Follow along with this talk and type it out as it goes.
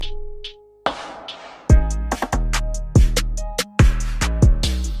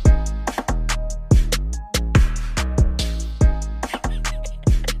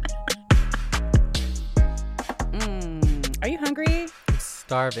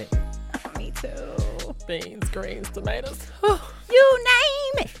starving. Me too. Beans, greens, tomatoes. You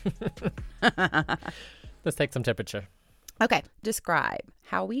name it. Let's take some temperature. Okay. Describe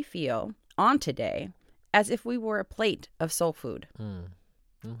how we feel on today as if we were a plate of soul food.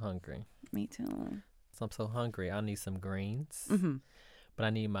 I'm hungry. Me too. So I'm so hungry. I need some greens. Mm-hmm. But I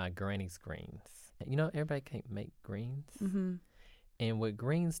need my granny's greens. You know, everybody can't make greens. Mm-hmm. And what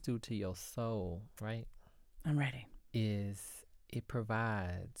greens do to your soul, right, I'm ready. is it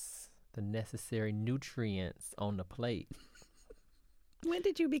provides the necessary nutrients on the plate. When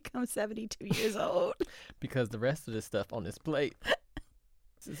did you become 72 years old? Because the rest of the stuff on this plate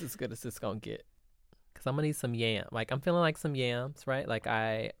is as good as it's going to get. Because I'm going to need some yam. Like, I'm feeling like some yams, right? Like,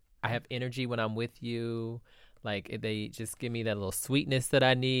 I have energy when I'm with you. Like, they just give me that little sweetness that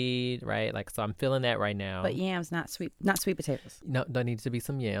I need, right? Like, so I'm feeling that right now. But yams, not sweet potatoes. No, there needs to be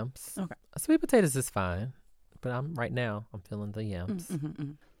some yams. Okay. Sweet potatoes is fine. But I'm feeling the yams.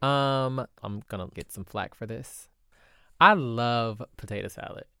 Mm-hmm. I'm going to get some flack for this. I love potato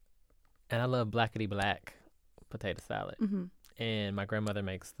salad. And I love blackety black potato salad. Mm-hmm. And my grandmother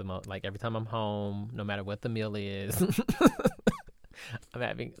makes the most, like every time I'm home, no matter what the meal is, I'm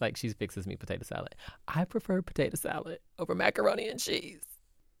having, like, she fixes me potato salad. I prefer potato salad over macaroni and cheese.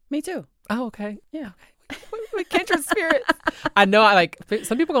 Me too. Oh, okay. Yeah. We kindred spirits. I know,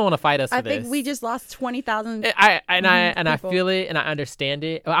 some people gonna want to fight us for this. I think we just lost 20,000. I feel it and I understand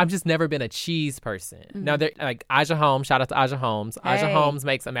it. I've just never been a cheese person. Mm-hmm. Now, like Aja Holmes, shout out to Aja Holmes. Hey. Aja Holmes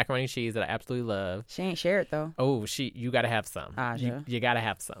makes a macaroni and cheese that I absolutely love. She ain't share it though. Oh, you gotta have some. Aja. You gotta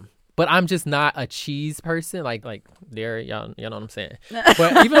have some. But I'm just not a cheese person. Like there, y'all know what I'm saying.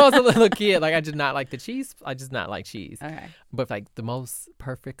 But even though I was a little kid, like I did not like the cheese. I just not like cheese. Okay. But like the most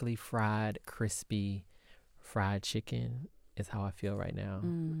perfectly fried, crispy fried chicken is how I feel right now.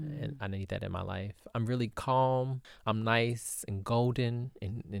 And I need that in my life. I'm really calm. I'm nice and golden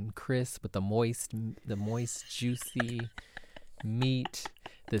and crisp with the moist, juicy meat,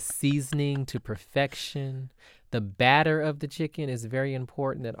 the seasoning to perfection. The batter of the chicken is very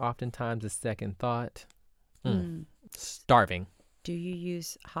important and oftentimes a second thought. Starving. Do you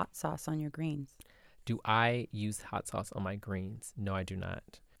use hot sauce on your greens? Do I use hot sauce on my greens? No, I do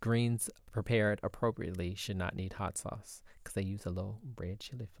not. Greens prepared appropriately should not need hot sauce because they use a little red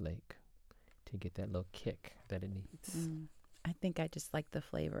chili flake to get that little kick that it needs. I think I just like the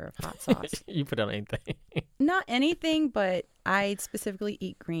flavor of hot sauce. You put on anything. Not anything, but I specifically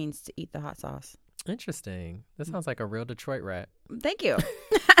eat greens to eat the hot sauce. Interesting. That sounds like a real Detroit rat. Thank you.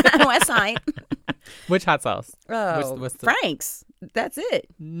 West Side. Which hot sauce? Oh, what's the... Frank's. That's it.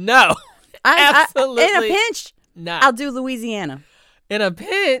 No. Absolutely. In a pinch, not. I'll do Louisiana. In a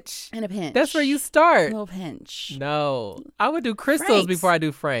pinch? In a pinch. That's where you start. A little pinch. No. I would do Crystals Frank's. before I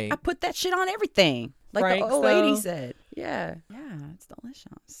do Frank. I put that shit on everything. Like Frank's, the old lady though? said. Yeah. Yeah, it's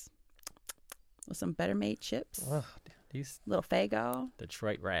delicious. With some better made chips. Ugh, these Little Faygo.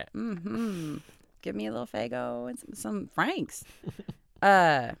 Detroit rat. Mm-hmm. Give me a little Faygo and some Franks.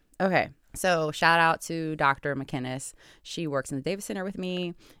 Okay. So shout out to Dr. McKinnis. She works in the Davis Center with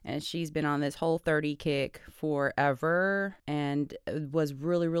me, and she's been on this Whole30 kick forever and was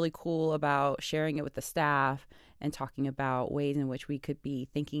really, really cool about sharing it with the staff and talking about ways in which we could be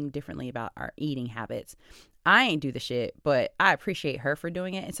thinking differently about our eating habits. I ain't do the shit, but I appreciate her for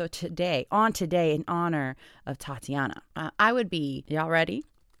doing it. And so today, in honor of Tatiana, I would be, y'all ready?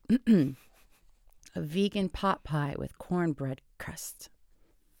 A vegan pot pie with cornbread crust.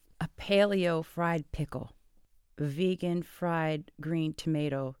 A paleo fried pickle, vegan fried green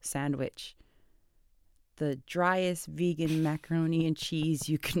tomato sandwich, the driest vegan macaroni and cheese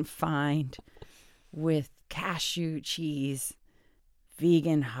you can find with cashew cheese,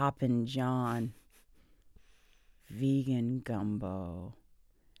 vegan Hoppin' John, vegan gumbo.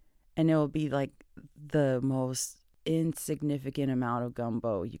 And it will be like the most insignificant amount of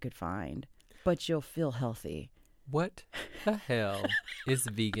gumbo you could find, but you'll feel healthy. What the hell is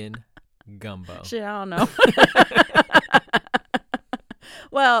vegan gumbo? Shit, I don't know.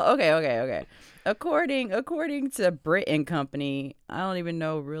 Well, okay. According to Brit and Company, I don't even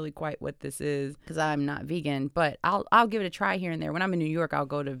know really quite what this is because I'm not vegan, but I'll give it a try here and there. When I'm in New York, I'll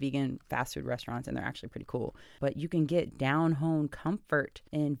go to vegan fast food restaurants, and they're actually pretty cool. But you can get down-home comfort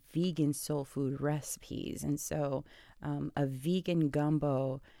in vegan soul food recipes. And so a vegan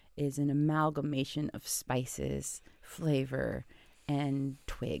gumbo is an amalgamation of spices, flavor, and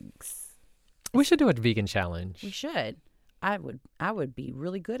twigs. We should do a vegan challenge. We should. I would be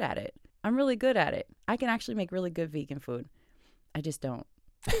really good at it. I'm really good at it. I can actually make really good vegan food. I just don't.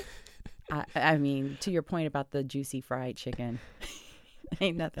 I mean, to your point about the juicy fried chicken,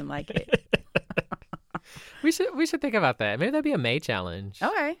 ain't nothing like it. We should think about that. Maybe that'd be a May challenge.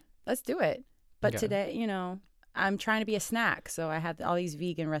 Okay, let's do it. But Okay. today, you know, I'm trying to be a snack, so I have all these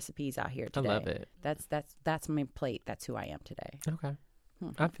vegan recipes out here today. I love it. That's my plate. That's who I am today. Okay.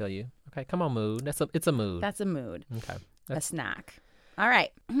 I feel you. Okay, come on, mood. It's a mood. That's a mood. Okay. A snack. All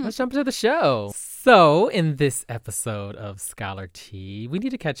right. Let's jump into the show. So, in this episode of Scholar Tea, we need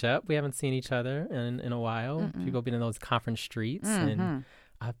to catch up. We haven't seen each other in a while. People been in those conference streets, and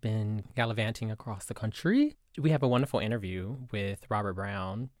I've been gallivanting across the country. We have a wonderful interview with Robert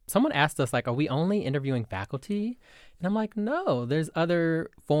Brown. Someone asked us, like, are we only interviewing faculty? And I'm like, no, there's other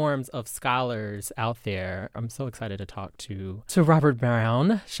forms of scholars out there. I'm so excited to talk to Robert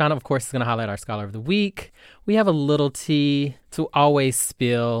Brown. Shauna, of course, is going to highlight our Scholar of the Week. We have a little tea to always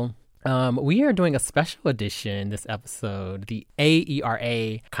spill. We are doing a special edition this episode, the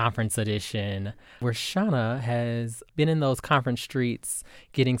AERA Conference Edition, where Shauna has been in those conference streets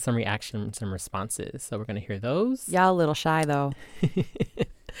getting some reactions and responses. So we're going to hear those. Y'all a little shy, though.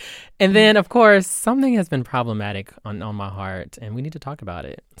 And then, of course, something has been problematic on my heart, and we need to talk about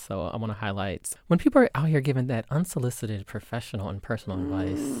it. So I want to highlight when people are out here giving that unsolicited professional and personal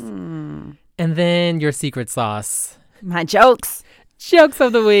advice. And then your secret sauce. My jokes. Jokes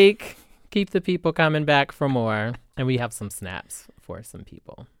of the week. Keep the people coming back for more. And we have some snaps for some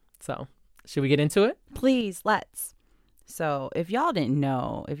people. So, should we get into it? Please, let's. So, if y'all didn't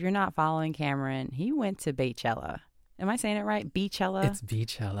know, if you're not following Cameron, he went to Beachella. Am I saying it right? Beachella? It's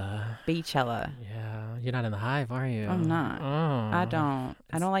Beachella. Beachella. Yeah. You're not in the hive, are you? I'm not. Oh.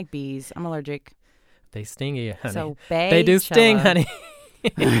 I don't like bees. I'm allergic. They sting you, honey. So, they do sting, honey.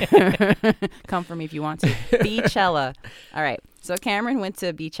 Come for me if you want to. Beachella. All right. So Cameron went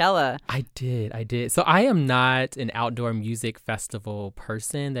to Beachella. I did. So I am not an outdoor music festival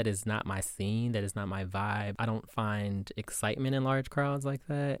person. That is not my scene. That is not my vibe. I don't find excitement in large crowds like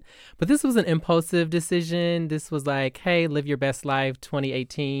that. But this was an impulsive decision. This was like, hey, live your best life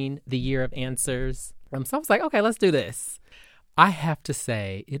 2018, the year of answers. So I was like, okay, let's do this. I have to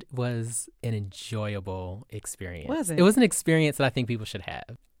say, it was an enjoyable experience. Was it? It was an experience that I think people should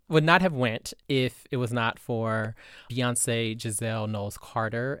have. Would not have went if it was not for Beyonce, Giselle Knowles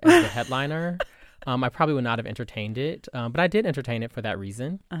Carter as the headliner. I probably would not have entertained it, but I did entertain it for that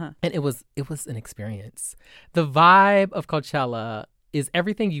reason. And it was an experience. The vibe of Coachella is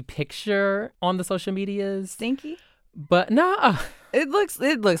everything you picture on the social medias. Stinky? But no. It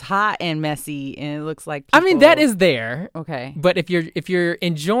looks hot and messy, and it looks like I mean, that is there. Okay. But if you're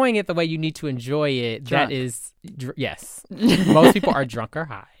enjoying it the way you need to enjoy it, Drunk. that is yes. Most people are drunk or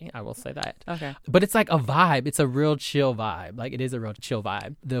high. I will say that. Okay. But it's like a vibe. It's a real chill vibe. Like it is a real chill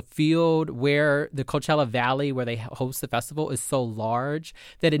vibe. The field where the Coachella Valley, where they host the festival, is so large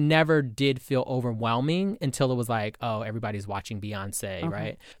that it never did feel overwhelming until it was like, oh, everybody's watching Beyonce,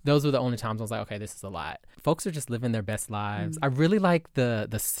 right? Those were the only times I was like, okay, this is a lot. Folks are just living their best lives. I really like the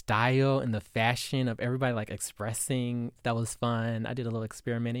style and the fashion of everybody like expressing. That was fun. I did a little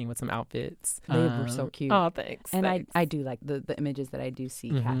experimenting with some outfits. They were so cute. Oh, thanks. And thanks. I do like the images that I do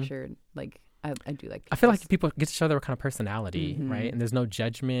see captured. Like I do like. I feel like people get to show their kind of personality, right? And there's no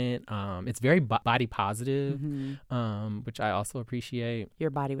judgment. It's very body positive, which I also appreciate.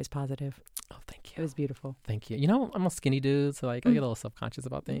 Your body was positive. Oh, thank It you. was beautiful. Thank you. You know, I'm a skinny dude, so like I get a little self-conscious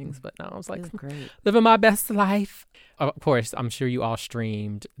about things, but no, I was It like was great. living my best life. Of course, I'm sure you all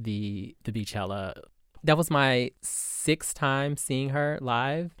streamed the Beachella. That was my 6th time seeing her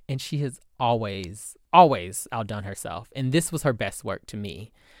live, and she has always outdone herself. And this was her best work to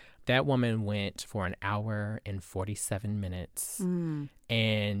me. That woman went for an hour and 47 minutes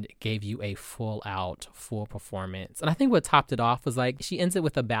and gave you a full performance. And I think what topped it off was like, she ends it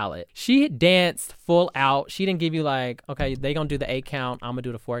with a ballad. She danced full out. She didn't give you like, okay, they gonna do the 8 count, I'm gonna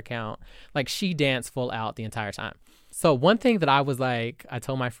do the 4 count. Like she danced full out the entire time. So one thing that I was like, I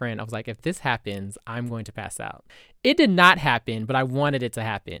told my friend, I was like, if this happens, I'm going to pass out. It did not happen, but I wanted it to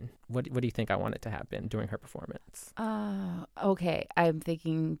happen. What do you think I wanted to happen during her performance? Okay. I'm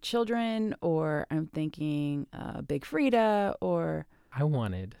thinking children, or I'm thinking Big Frida, or I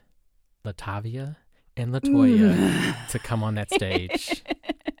wanted Latavia and LaToya to come on that stage.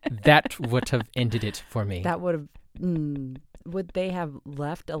 That would have ended it for me. that would have. Would they have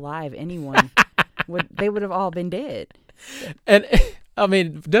left alive anyone? They would have all been dead. And I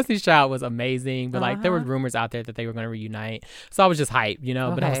mean, Destiny's Child was amazing, but like there were rumors out there that they were going to reunite. So I was just hyped, you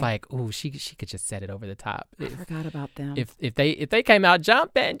know. But I was like, ooh, she could just set it over the top. I forgot about them. If they came out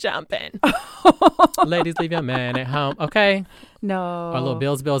jumping, ladies, leave your man at home, okay? No. Or little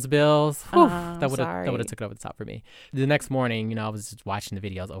bills. Whew, that would sorry. have took it over the top for me. The next morning, you know, I was just watching the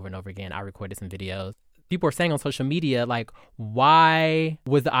videos over and over again. I recorded some videos. people were saying on social media, like, why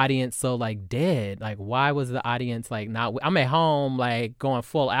was the audience so like dead? Like, why was the audience like not, I'm at home like going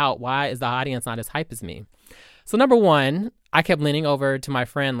full out. Why is the audience not as hype as me? So number one, I kept leaning over to my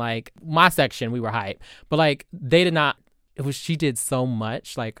friend, like my section, we were hype, but like they did not. She did so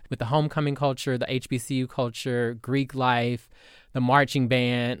much, like with the homecoming culture, the HBCU culture, Greek life, the marching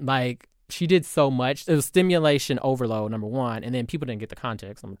band, like she did so much. It was stimulation overload, number one. And then people didn't get the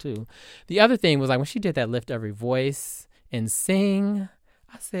context, number two. The other thing was like when she did that lift every voice and sing,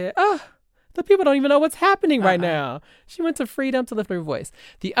 I said, the people don't even know what's happening right now. She went to freedom to lift every voice.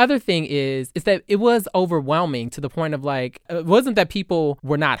 The other thing is that it was overwhelming to the point of like, it wasn't that people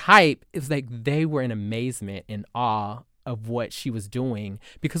were not hype. It was like they were in amazement and awe of what she was doing,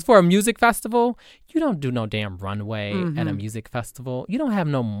 because for a music festival, you don't do no damn runway at a music festival. You don't have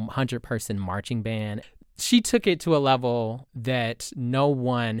no 100-person marching band. She took it to a level that no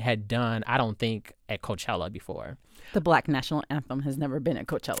one had done, I don't think, at Coachella before. The Black National Anthem has never been at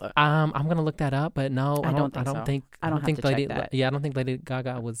Coachella. I'm gonna look that up, but no, I don't think Lady, check that. Yeah, I don't think Lady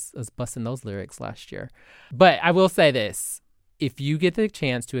Gaga was busting those lyrics last year. But I will say this. If you get the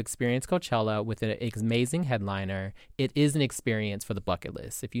chance to experience Coachella with an amazing headliner, it is an experience for the bucket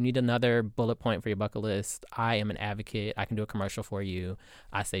list. If you need another bullet point for your bucket list, I am an advocate. I can do a commercial for you.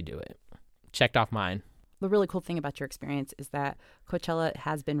 I say do it. Checked off mine. The really cool thing about your experience is that Coachella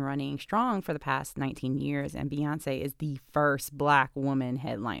has been running strong for the past 19 years, and Beyonce is the first Black woman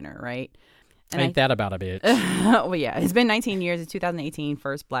headliner, right? And Ain't that about a bitch? Well, yeah, it's been 19 years. It's 2018,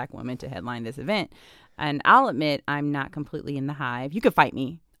 first Black woman to headline this event. And I'll admit, I'm not completely in the hive. You could fight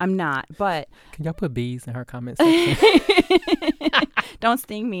me. I'm not, but... Can y'all put bees in her comment section? Don't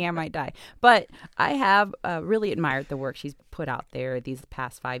sting me. I might die. But I have really admired the work she's put out there these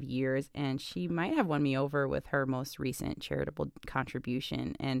past 5 years, and she might have won me over with her most recent charitable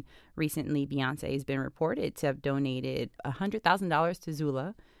contribution. And recently, Beyonce has been reported to have donated $100,000 to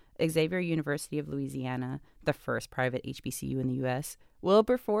Zula, Xavier University of Louisiana, the first private HBCU in the U.S.,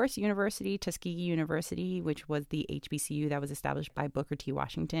 Wilberforce University, Tuskegee University, which was the HBCU that was established by Booker T.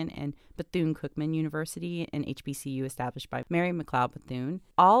 Washington, and Bethune-Cookman University, an HBCU established by Mary McLeod Bethune.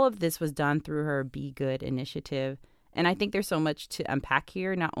 All of this was done through her Be Good initiative. And I think there's so much to unpack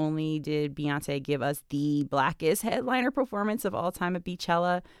here. Not only did Beyonce give us the blackest headliner performance of all time at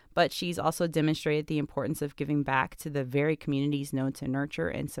Beachella, but she's also demonstrated the importance of giving back to the very communities known to nurture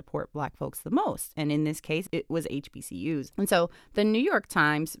and support Black folks the most. And in this case, it was HBCUs. And so the New York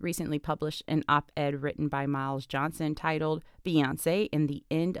Times recently published an op-ed written by Miles Johnson titled Beyonce and the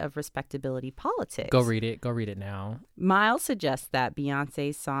End of Respectability Politics. Go read it. Go read it now. Miles suggests that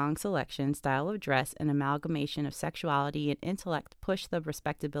Beyonce's song selection, style of dress, and amalgamation of sexuality and intellect push the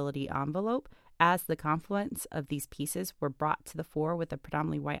respectability envelope as the confluence of these pieces were brought to the fore with a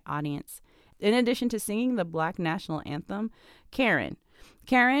predominantly white audience. In addition to singing the Black National Anthem, Karen,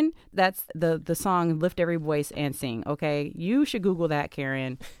 that's the song Lift Every Voice and Sing, okay? You should Google that,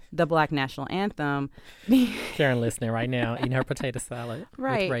 Karen, the Black National Anthem. Karen listening right now, eating her potato salad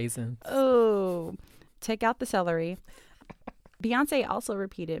with raisins. Oh, take out the celery. Beyonce also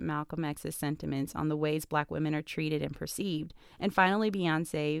repeated Malcolm X's sentiments on the ways Black women are treated and perceived. And finally,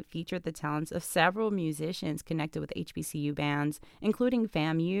 Beyonce featured the talents of several musicians connected with HBCU bands, including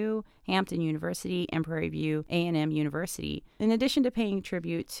FAMU, Hampton University, and Prairie View A&M University, in addition to paying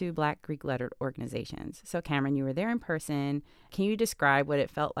tribute to Black Greek-lettered organizations. So, Cameron, you were there in person. Can you describe what it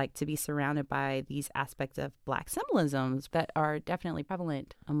felt like to be surrounded by these aspects of Black symbolisms that are definitely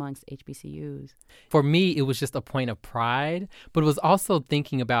prevalent amongst HBCUs? For me, it was just a point of pride, but it was also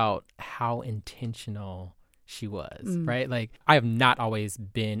thinking about how intentional she was, right? Like, I have not always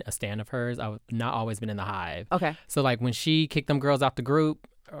been a stan of hers. I've not always been in the hive. Okay. So, like, when she kicked them girls out the group,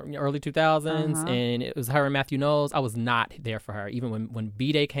 early 2000s, and it was her and Matthew Knowles, I was not there for her. Even when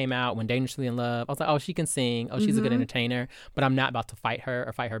B-Day came out, when Dangerously in Love, I was like, oh, she can sing. Oh, she's a good entertainer, but I'm not about to fight her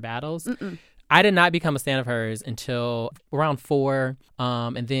or fight her battles. I did not become a stan of hers until around 4,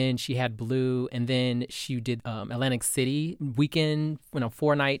 and then she had Blue, and then she did Atlantic City weekend,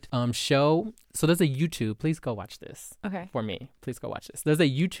 4-night show. So there's a YouTube. Please go watch this. Okay. For me, please go watch this. There's a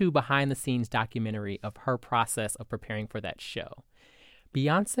YouTube behind-the-scenes documentary of her process of preparing for that show.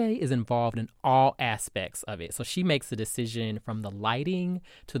 Beyonce is involved in all aspects of it. So she makes the decision from the lighting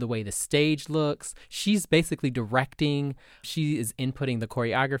to the way the stage looks. She's basically directing. She is inputting the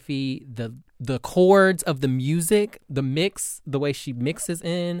choreography, the chords of the music, the mix, the way she mixes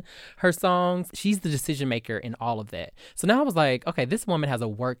in her songs. She's the decision maker in all of that. So now I was like, okay, this woman has a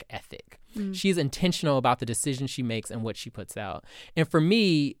work ethic. She's intentional about the decisions she makes and what she puts out. And for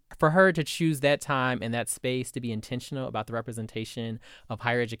me, for her to choose that time and that space to be intentional about the representation of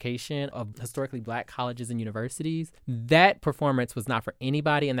higher education, of historically Black colleges and universities, that performance was not for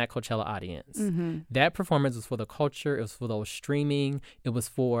anybody in that Coachella audience. Mm-hmm. That performance was for the culture. It was for those streaming. It was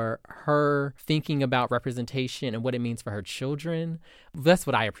for her thinking about representation and what it means for her children. That's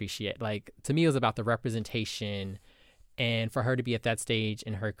what I appreciate. Like, to me, it was about the representation, and for her to be at that stage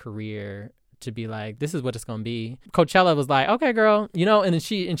in her career, to be like, this is what it's going to be. Coachella was like, okay, girl, you know, and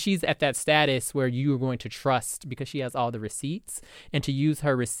she's at that status where you are going to trust because she has all the receipts, and to use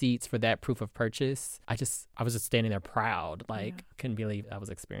her receipts for that proof of purchase. I was just standing there proud, like, couldn't believe I was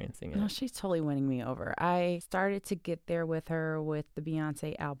experiencing it. No, she's totally winning me over. I started to get there with her with the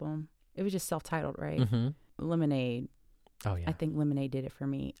Beyonce album. It was just self-titled, right? Mm-hmm. Lemonade. Oh, yeah. I think Lemonade did it for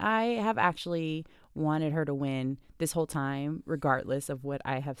me. I have actually wanted her to win this whole time, regardless of what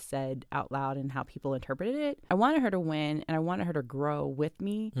I have said out loud and how people interpreted it. I wanted her to win, and I wanted her to grow with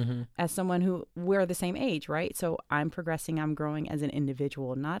me as someone who, we're the same age, right? So I'm progressing, I'm growing as an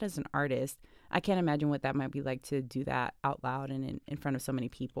individual, not as an artist. I can't imagine what that might be like to do that out loud and in front of so many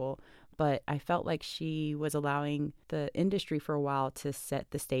people. But I felt like she was allowing the industry for a while to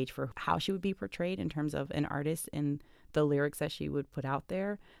set the stage for how she would be portrayed in terms of an artist and the lyrics that she would put out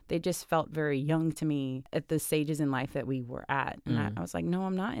there. They just felt very young to me at the stages in life that we were at. And I was like, no,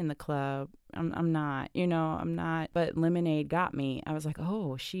 I'm not in the club. I'm not, I'm not. But Lemonade got me. I was like,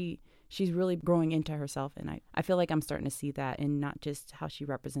 oh, she's really growing into herself. And I feel like I'm starting to see that in not just how she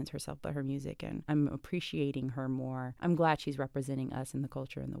represents herself, but her music. And I'm appreciating her more. I'm glad she's representing us in the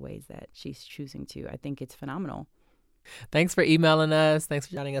culture in the ways that she's choosing to. I think it's phenomenal. Thanks for emailing us. Thanks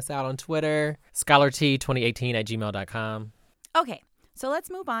for shouting us out on Twitter. ScholarT2018@gmail.com. Okay, so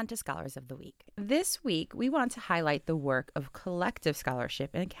let's move on to Scholars of the Week. This week, we want to highlight the work of collective scholarship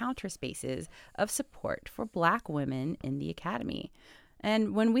and counter spaces of support for Black women in the academy.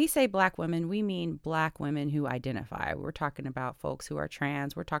 And when we say Black women, we mean Black women who identify. We're talking about folks who are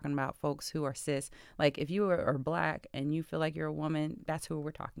trans. We're talking about folks who are cis. Like, if you are Black and you feel like you're a woman, that's who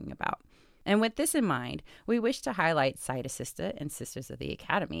we're talking about. And with this in mind, we wish to highlight Site Assista and Sisters of the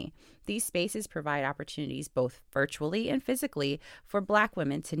Academy. These spaces provide opportunities both virtually and physically for Black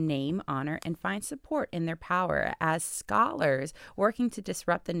women to name, honor, and find support in their power as scholars working to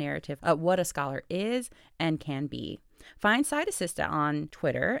disrupt the narrative of what a scholar is and can be. Find Site Assista on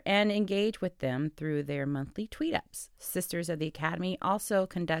Twitter and engage with them through their monthly tweet-ups. Sisters of the Academy also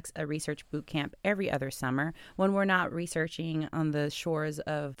conducts a research boot camp every other summer when we're not researching on the shores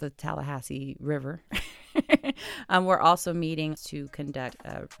of the Tallahassee River. We're also meeting to conduct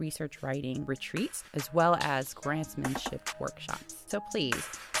research writing retreats as well as grantsmanship workshops. So please,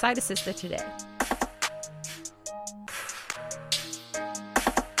 Site Assista today.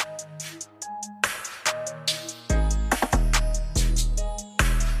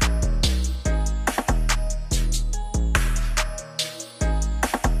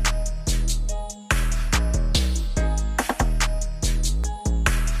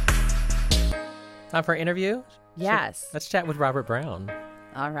 Time for an interview? Yes. Let's chat with Robert Brown.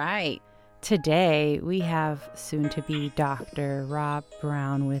 All right. Today we have soon-to-be Dr. Rob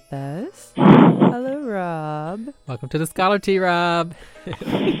Brown with us. Hello, Rob. Welcome to the Scholar T, Rob.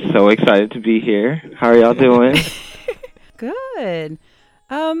 So excited to be here. How are y'all doing? Good.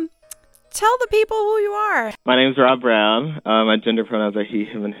 Tell the people who you are. My name is Rob Brown. My gender pronouns are he,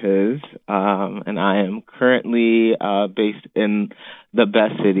 him, and his. And I am currently based in the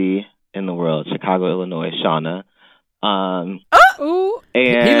best city in the world, Chicago, Illinois, Shauna. And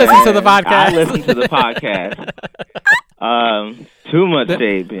he listens to the podcast. I listen to the podcast. Too much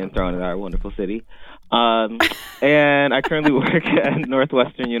shade being thrown at our wonderful city. And I currently work at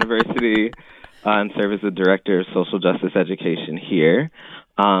Northwestern University and serve as the Director of Social Justice Education here,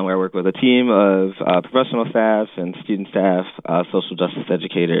 where I work with a team of professional staff and student staff, social justice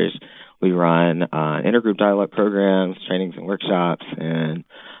educators. We run intergroup dialogue programs, trainings and workshops, and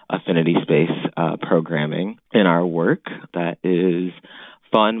affinity space programming in our work that is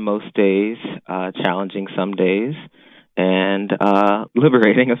fun most days, challenging some days, and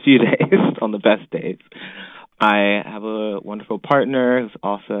liberating a few days on the best days. I have a wonderful partner who's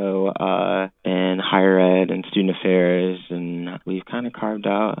also in higher ed and student affairs, and we've kind of carved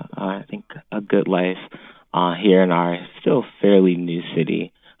out, I think, a good life here in our still fairly new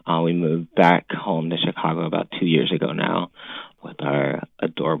city. We moved back home to Chicago about 2 years ago now with our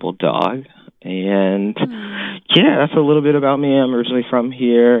adorable dog. And yeah, that's a little bit about me. I'm originally from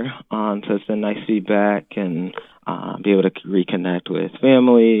here, so it's been nice to be back and be able to reconnect with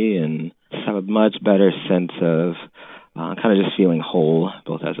family and just have a much better sense of kind of just feeling whole,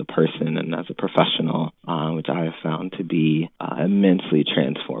 both as a person and as a professional, which I have found to be immensely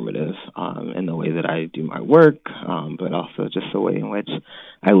transformative in the way that I do my work, but also just the way in which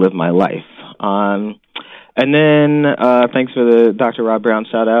I live my life. And then thanks for the Dr. Rob Brown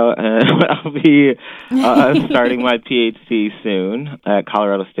shout out. I'll be starting my PhD soon at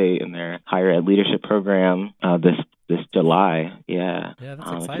Colorado State in their higher ed leadership program this July. Yeah, that's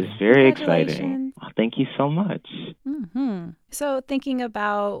exciting. It's very exciting. Thank you so much. Mm-hmm. So thinking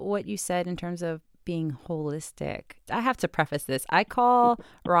about what you said in terms of being holistic, I have to preface this. I call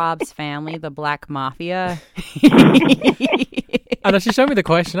Rob's family the Black Mafia. I know, she showed me the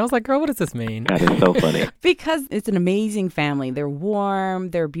question. I was like, girl, what does this mean? That is so funny. Because it's an amazing family. They're warm,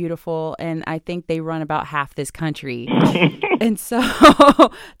 they're beautiful, and I think they run about half this country. And so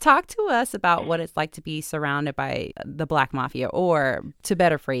talk to us about what it's like to be surrounded by the Black Mafia, or to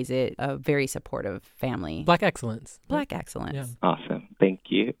better phrase it, a very supportive family. Black excellence. Black excellence. Yeah. Awesome. Thank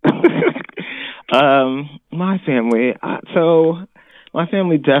you. My family. My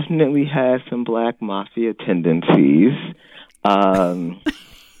family definitely has some Black Mafia tendencies. And,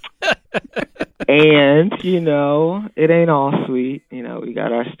 it ain't all sweet. We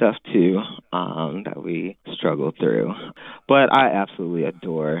got our stuff too, that we struggle through. But I absolutely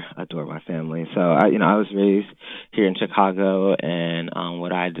adore my family. So I was raised here in Chicago and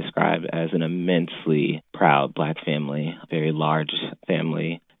what I describe as an immensely proud Black family, a very large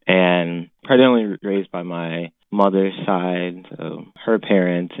family, and primarily raised by my mother's side, so her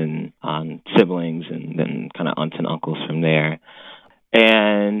parents and siblings, and then kind of aunts and uncles from there.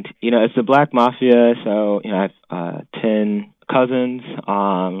 And, it's the Black Mafia, so, I have 10 cousins,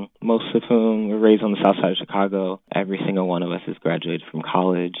 most of whom were raised on the south side of Chicago. Every single one of us has graduated from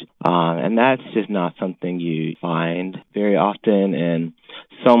college, and that's just not something you find very often, and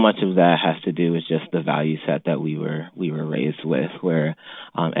so much of that has to do with just the value set that we were raised with, where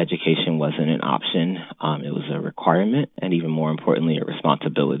education wasn't an option. It was a requirement, and even more importantly, a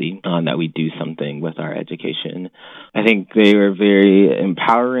responsibility that we do something with our education. I think they were very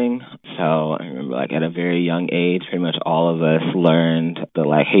empowering. So I remember, at a very young age, pretty much all of us learned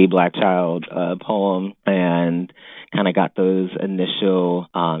the Hey Black Child poem, and kind of got those initial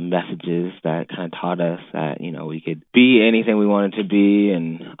messages that kind of taught us that, we could be anything we wanted to be,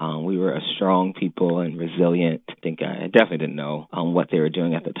 and we were a strong people and resilient. I think I definitely didn't know what they were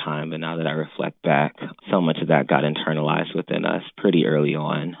doing at the time, but now that I reflect back, so much of that got internalized within us pretty early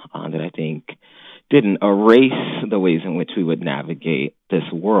on that I think didn't erase the ways in which we would navigate this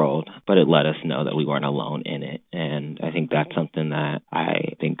world, but it let us know that we weren't alone in it. And I think that's something that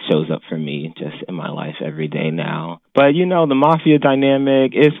I think shows up for me just in my life every day now. But, the mafia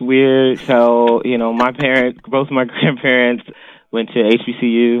dynamic is weird. So, both my grandparents went to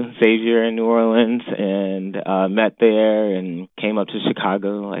HBCU, Xavier in New Orleans, and met there and came up to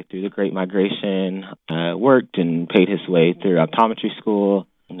Chicago, through the Great Migration, worked and paid his way through optometry school,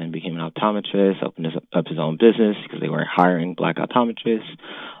 and then became an optometrist, opened up his own business because they weren't hiring Black optometrists,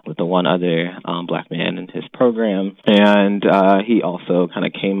 with the one other Black man in his program. And he also kind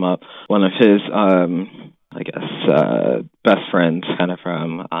of came up, one of his, best friends kind of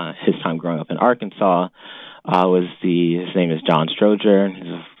from his time growing up in Arkansas, his name is John Stroger. He's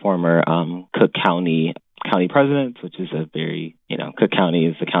a former Cook County president, which is a very, Cook County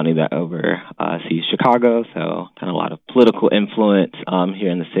is the county that oversees Chicago, so kind of a lot of political influence here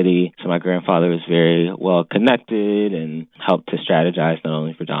in the city. So my grandfather was very well connected and helped to strategize not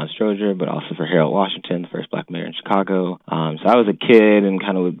only for John Stroger, but also for Harold Washington, the first Black mayor in Chicago. So I was a kid and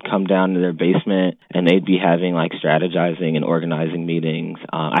kind of would come down to their basement, and they'd be having strategizing and organizing meetings.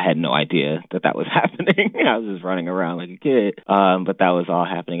 I had no idea that was happening. I was just running around like a kid, but that was all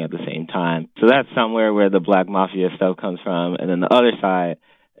happening at the same time. So that's somewhere where the Black Mafia stuff comes from. And then the other side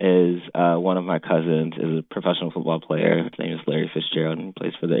is one of my cousins is a professional football player. His name is Larry Fitzgerald, and he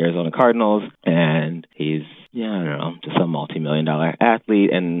plays for the Arizona Cardinals. And he's, just a multi-million-dollar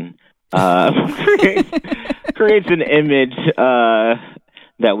athlete, and creates an image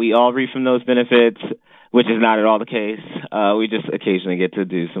that we all reap from those benefits, which is not at all the case. We just occasionally get to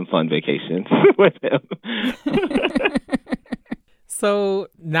do some fun vacations with him. So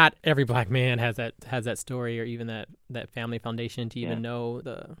not every Black man has that story, or even that family foundation to even know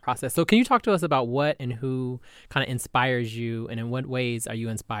the process. So can you talk to us about what and who kind of inspires you, and in what ways are you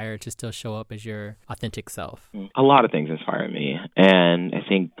inspired to still show up as your authentic self? A lot of things inspire me. And I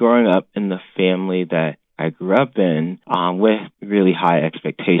think growing up in the family that I grew up in, with really high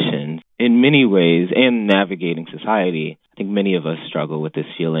expectations in many ways, and navigating society, I think many of us struggle with this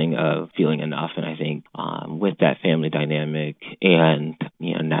feeling of feeling enough. And I think with that family dynamic and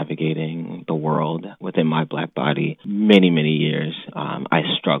navigating the world within my Black body, many, many years, I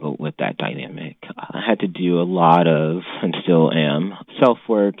struggled with that dynamic. I had to do a lot of, and still am,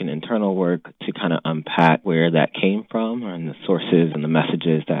 self-work and internal work to kind of unpack where that came from and the sources and the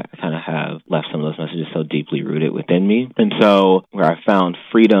messages that kind of have left some of those messages so deeply rooted within me. And so where I found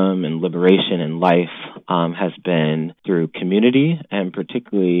freedom and liberation in life has been through community, and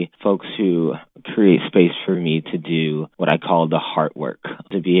particularly folks who create space for me to do what I call the heart work,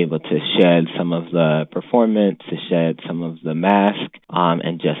 to be able to shed some of the performance, to shed some of the mask,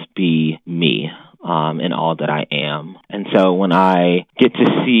 and just be me. In all that I am. And so when I get to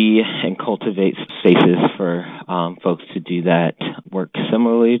see and cultivate spaces for folks to do that work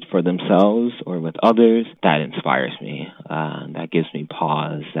similarly for themselves or with others, that inspires me. That gives me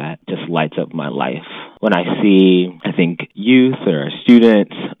pause. That just lights up my life. When I see, I think, youth or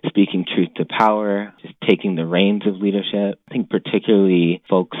students speaking truth to power, just taking the reins of leadership, I think particularly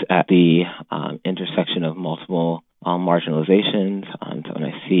folks at the intersection of multiple marginalizations. So when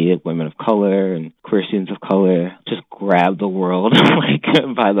I see women of color and queer students of color just grab the world like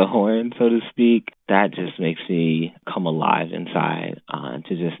by the horn, so to speak, that just makes me come alive inside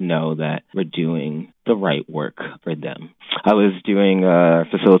to just know that we're doing the right work for them. I was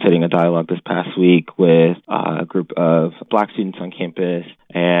facilitating a dialogue this past week with a group of Black students on campus,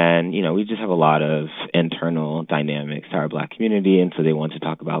 and, we just have a lot of internal dynamics to our Black community, and so they want to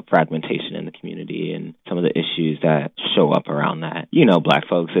talk about fragmentation in the community and some of the issues that show up around that. Black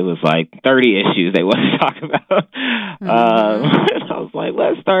folks, it was like 30 issues they wanted to talk about. I was like,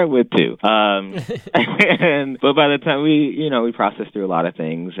 let's start with 2. But by the time we processed through a lot of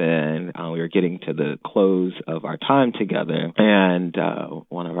things, and we were getting to the close of our time together, and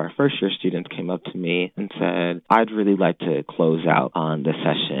one of our first year students came up to me and said, I'd really like to close out on the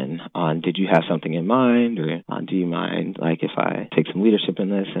session on, did you have something in mind, or do you mind if I take some leadership in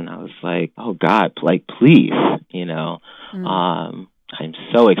this? And I was like, oh God, please, I'm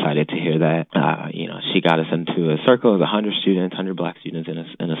so excited to hear that. She got us into a circle of 100 students, 100 Black students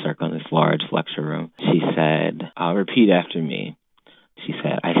in a circle in this large lecture room. She said, repeat after me. She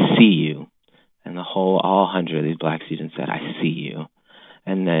said, I see you. And all 100 of these Black students said, I see you.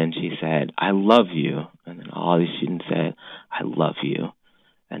 And then she said, I love you. And then all these students said, I love you.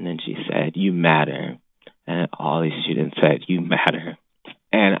 And then she said, you matter. And all these students said, you matter.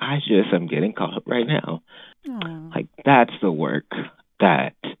 And I just am getting caught up right now. Aww. That's the work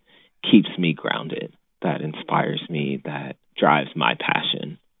that keeps me grounded, that inspires me, that drives my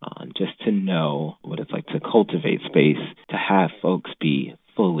passion. Just to know what it's like to cultivate space, to have folks be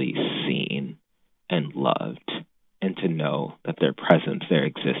fully seen and loved, and to know that their presence, their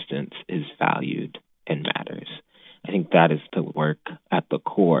existence is valued and matters. I think that is the work at the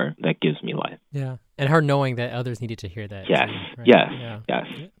core that gives me life. Yeah. And her knowing that others needed to hear that. Yes. Too, right? Yes.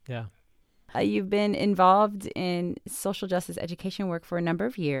 Yeah. You've been involved in social justice education work for a number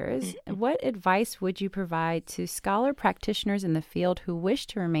of years. What advice would you provide to scholar practitioners in the field who wish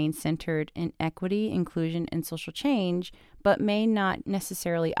to remain centered in equity, inclusion, and social change, but may not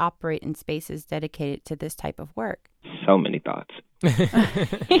necessarily operate in spaces dedicated to this type of work? So many thoughts. This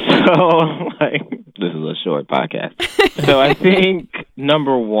is a short podcast. So I think,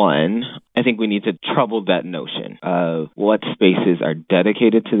 number one, I think we need to trouble that notion of what spaces are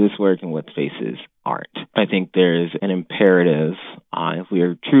dedicated to this work and what spaces aren't. I think there's an imperative, if we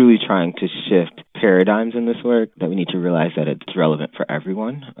are truly trying to shift paradigms in this work, that we need to realize that it's relevant for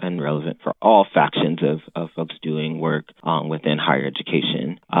everyone and relevant for all factions of folks doing work within higher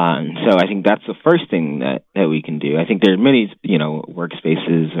education. So I think that's the first thing that we can do. I think there are many,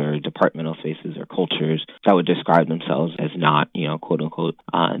 workspaces or departmental spaces or cultures that would describe themselves as not, quote unquote,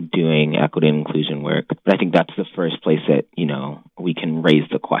 doing equity and inclusion work. But I think that's the first place that, we can raise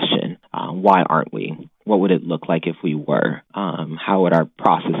the question, why aren't we? What would it look like if we were? How would our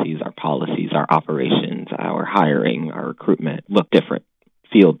processes, our policies, our operations, our hiring, our recruitment look different,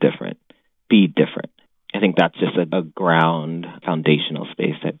 feel different, be different? I think that's just a ground foundational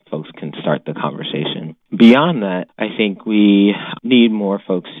space that folks can start the conversation. Beyond that, I think we need more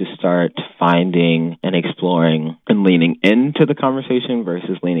folks to start finding and exploring and leaning into the conversation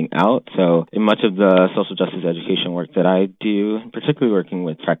versus leaning out. So in much of the social justice education work that I do, particularly working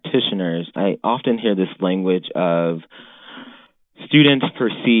with practitioners, I often hear this language of students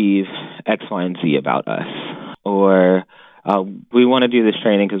perceive X, Y, and Z about us, or we want to do this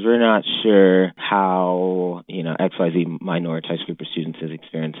training because we're not sure how, XYZ minoritized group of students is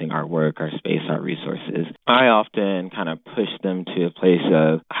experiencing our work, our space, our resources. I often kind of push them to a place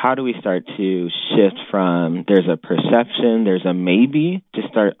of how do we start to shift from there's a perception, there's a maybe, to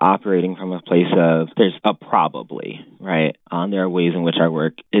start operating from a place of there's a probably, right? There are ways in which our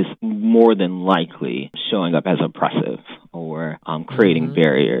work is more than likely showing up as oppressive or creating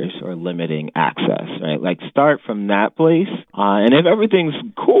barriers or limiting access, right? Like start from that place. And if everything's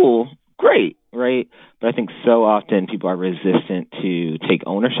cool, great, right? But I think so often people are resistant to take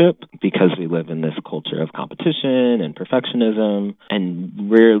ownership because we live in this culture of competition and perfectionism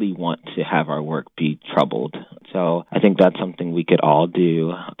and rarely want to have our work be troubled. So I think that's something we could all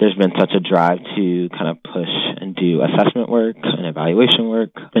do. There's been such a drive to kind of push and do assessment work and evaluation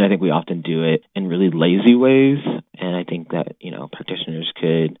work. And I think we often do it in really lazy ways. And I think that, practitioners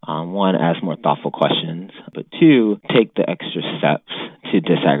could, one, ask more thoughtful questions, but two, take the extra steps to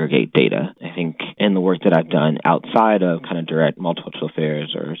disaggregate data. I think in the work that I've done outside of kind of direct multicultural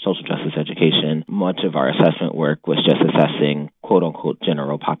affairs or social justice education, much of our assessment work was just assessing quote unquote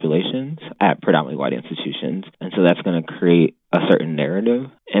general populations at predominantly white institutions. And so that's going to create a certain narrative.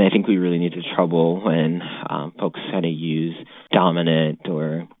 And I think we really need to trouble when folks kind of use dominant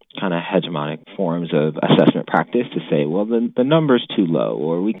or kind of hegemonic forms of assessment practice to say, well, the number's too low,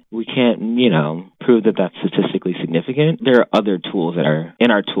 or we can't, prove that that's statistically significant. There are other tools that are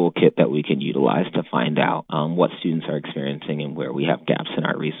in our toolkit that we can utilize to find out what students are experiencing and where we have gaps in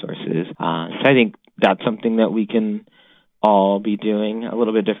our resources. So I think that's something that we can all be doing a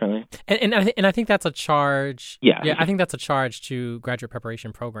little bit differently. And I think that's a charge. Yeah, I think that's a charge to graduate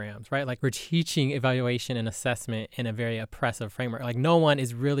preparation programs, right? Like we're teaching evaluation and assessment in a very oppressive framework. Like no one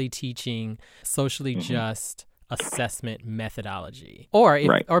is really teaching socially just assessment methodology, or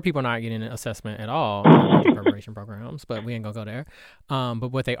people are not getting an assessment at all in preparation programs, but we ain't gonna go there.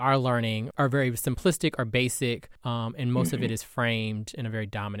 But what they are learning are very simplistic or basic, and most of it is framed in a very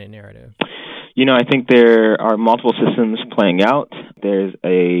dominant narrative. I think there are multiple systems playing out. There's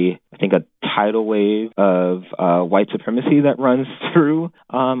a tidal wave of white supremacy that runs through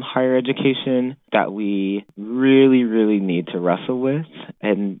higher education that we really, really need to wrestle with.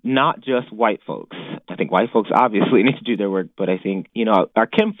 And not just white folks. I think white folks obviously need to do their work, but I think, our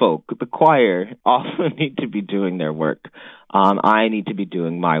kinfolk, the choir, also need to be doing their work. I need to be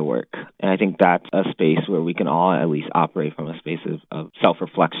doing my work. And I think that's a space where we can all at least operate from a space of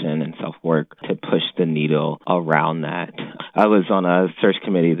self-reflection and self-work to push the needle around that. I was on a search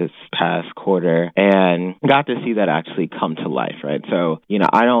committee this past quarter and got to see that actually come to life, right? So,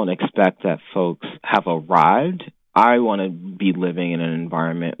 I don't expect that folks have arrived. I want to be living in an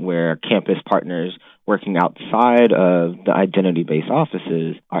environment where campus partners working outside of the identity-based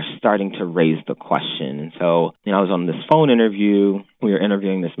offices are starting to raise the question. And so, I was on this phone interview. We were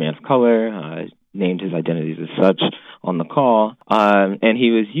interviewing this man of color, named his identities as such on the call. And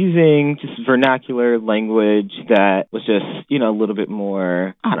he was using just vernacular language that was just, a little bit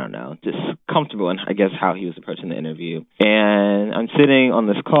more, just comfortable in, I guess, how he was approaching the interview. And I'm sitting on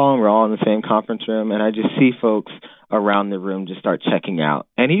this call and we're all in the same conference room and I just see folks around the room just start checking out.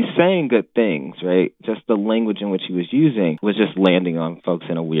 And he's saying good things, right? Just the language in which he was using was just landing on folks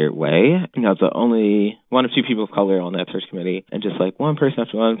in a weird way. The only one or two people of color on that search committee, and just like one person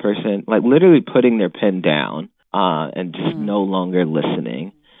after one person, like literally putting their pen down and just no longer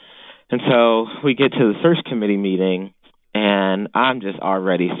listening. And so we get to the search committee meeting, and I'm just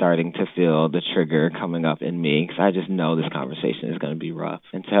already starting to feel the trigger coming up in me because I just know this conversation is going to be rough.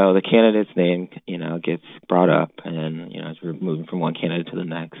 And so the candidate's name, gets brought up, and, as we're moving from one candidate to the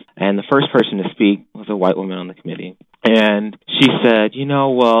next. And the first person to speak was a white woman on the committee. And she said,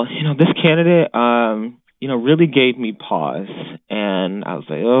 this candidate, really gave me pause. And I was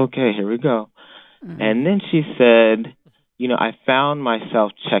like, okay, here we go. Mm-hmm. And then she said, I found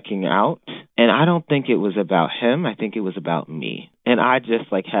myself checking out, and I don't think it was about him. I think it was about me. And I just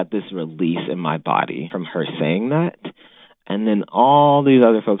had this release in my body from her saying that. And then all these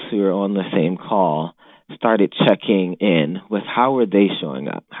other folks who were on the same call started checking in with how are they showing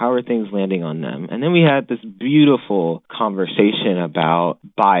up? How are things landing on them? And then we had this beautiful conversation about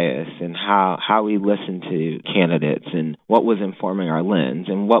bias and how we listen to candidates and what was informing our lens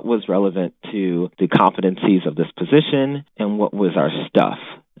and what was relevant to the competencies of this position and what was our stuff.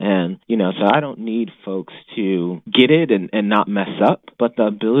 And, so I don't need folks to get it and not mess up, but the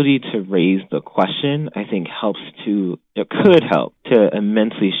ability to raise the question, I think could help to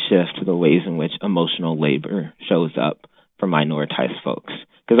immensely shift the ways in which emotional labor shows up for minoritized folks.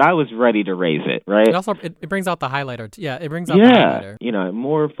 Because I was ready to raise it, right? It also it brings out the highlighter. It brings out the highlighter. You know,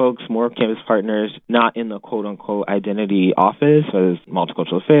 more folks, more campus partners, not in the quote-unquote identity office, whether it's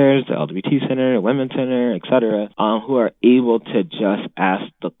Multicultural Affairs, the LGBT Center, Women's Center, et cetera, who are able to just ask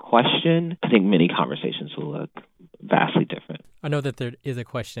the question. I think many conversations will look vastly different. I know that there is a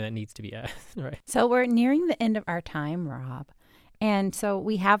question that needs to be asked, right? So we're nearing the end of our time, Rob. And so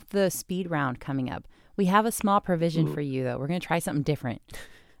we have the speed round coming up. We have a small provision for you, though. We're going to try something different.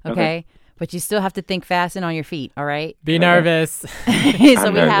 Okay? But you still have to think fast and on your feet, all right? Be nervous.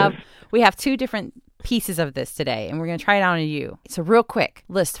 So we have two different pieces of this today, and we're going to try it out on you. So real quick,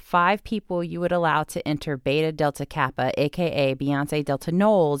 list 5 people you would allow to enter Beta Delta Kappa, a.k.a. Beyonce Delta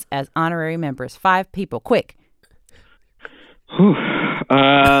Knowles, as honorary members. 5 people, quick.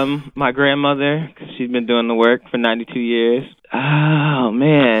 My grandmother, because she's been doing the work for 92 years. Oh,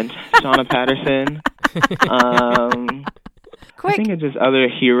 man. Shauna Patterson. Quick. I think it's just other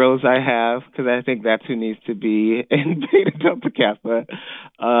heroes I have, because I think that's who needs to be in Beta Delta Kappa.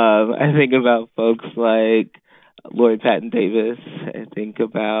 I think about folks like Lori Patton Davis. I think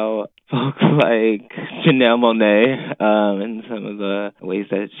about folks like Janelle Monáe, and some of the ways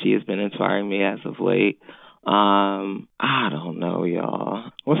that she has been inspiring me as of late. I don't know,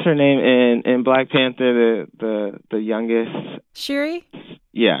 y'all. What's her name in Black Panther? The youngest. Shuri?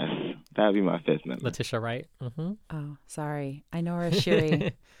 Yes, that would be my 5th member. Letitia Wright. Mm-hmm. Oh, sorry. I know her as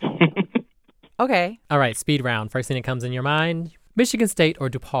Shuri. Okay. All right, speed round. First thing that comes in your mind: Michigan State or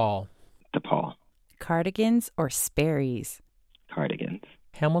DePaul? DePaul. Cardigans or Sperry's? Cardigans.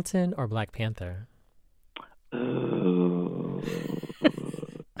 Hamilton or Black Panther? Ooh.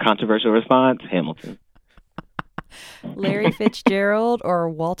 Controversial response: Hamilton. Larry Fitzgerald or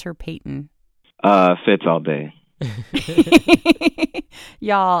Walter Payton? Fitz all day.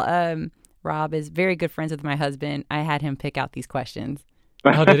 Y'all, Rob is very good friends with my husband. I had him pick out these questions.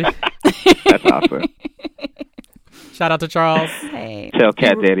 Oh, did he? That's awesome. Shout out to Charles. Hey. Tell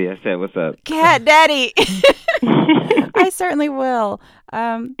Cat Daddy I said what's up. Cat Daddy. I certainly will.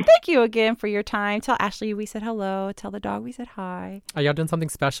 Thank you again for your time. Tell Ashley we said hello. Tell the dog we said hi. Are y'all doing something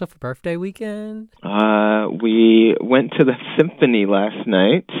special for birthday weekend? We went to the symphony last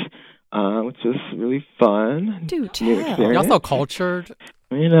night, which was really fun. Dude, Y'all so cultured.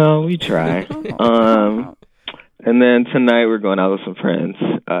 You know, we try. And then tonight we're going out with some friends,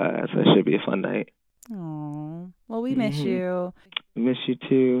 so it should be a fun night. Oh, well, we miss you. We miss you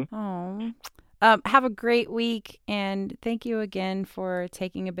too. Oh, have a great week, and thank you again for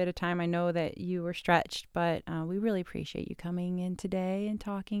taking a bit of time. I know that you were stretched, but we really appreciate you coming in today and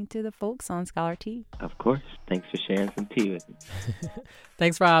talking to the folks on Scholar Tea. Of course. Thanks for sharing some tea with me.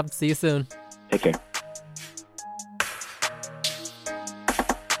 Thanks, Rob. See you soon. Take care.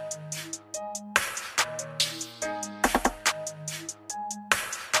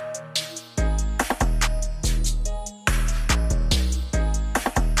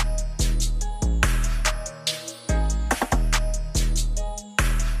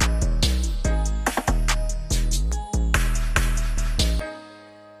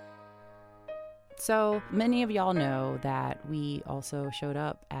 So many of y'all know that we also showed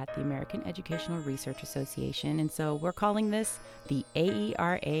up at the American Educational Research Association, and so we're calling this the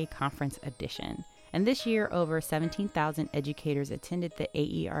AERA Conference Edition. And this year, over 17,000 educators attended the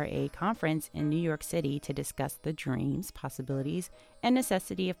AERA conference in New York City to discuss the dreams, possibilities, and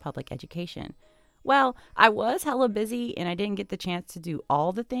necessity of public education. Well, I was hella busy, and I didn't get the chance to do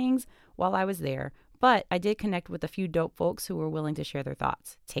all the things while I was there, but I did connect with a few dope folks who were willing to share their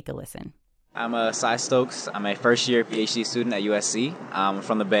thoughts. Take a listen. I'm Cy Stokes. I'm a first-year PhD student at USC. I'm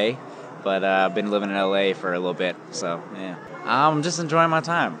from the Bay, but I've been living in LA for a little bit, so yeah. I'm just enjoying my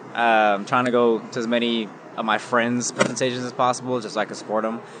time. I'm trying to go to as many of my friends' presentations as possible, just so I can support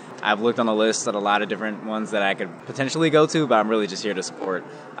them. I've looked on the list at a lot of different ones that I could potentially go to, but I'm really just here to support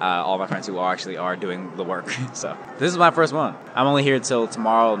all my friends who are doing the work. So this is my first one. I'm only here till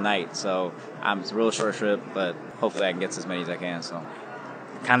tomorrow night, so it's a real short trip, but hopefully I can get to as many as I can. So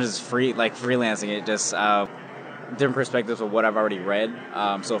kind of just freelancing it, just different perspectives of what I've already read.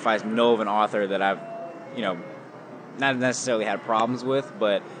 So if I know of an author that I've, not necessarily had problems with,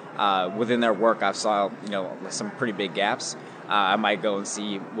 but within their work I've saw, some pretty big gaps, I might go and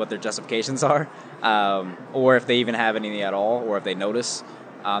see what their justifications are, or if they even have anything at all, or if they notice.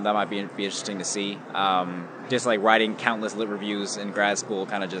 That might be interesting to see. Just like writing countless lit reviews in grad school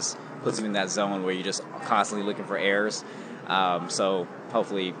kind of just puts you in that zone where you're just constantly looking for errors. So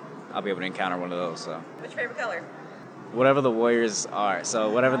hopefully I'll be able to encounter one of those. So. What's your favorite color? Whatever the Warriors are. So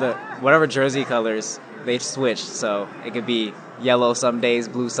whatever jersey colors, they switch. So it could be yellow some days,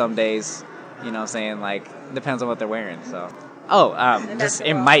 blue some days. You know what I'm saying? Like, depends on what they're wearing. So, just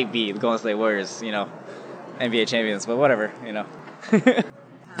it might be the Golden State Warriors, NBA champions, but whatever,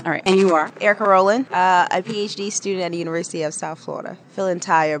 All right. And you are? Erica Rowland, a PhD student at the University of South Florida. Feeling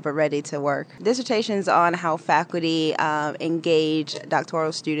tired but ready to work. Dissertations on how faculty engage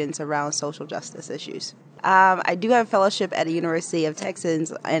doctoral students around social justice issues. I do have a fellowship at the University of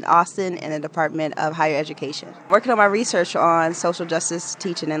Texas in Austin in the Department of Higher Education. Working on my research on social justice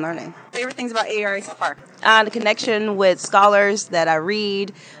teaching and learning. Favorite things about AERA so far? The connection with scholars that I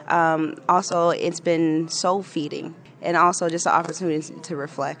read. Also, it's been soul feeding. And also just the opportunity to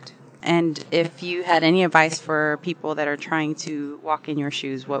reflect. And if you had any advice for people that are trying to walk in your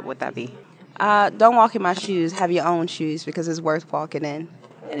shoes, what would that be? Don't walk in my shoes. Have your own shoes because it's worth walking in.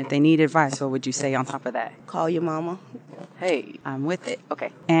 And if they need advice, what would you say on top of that? Call your mama. Hey, I'm with it.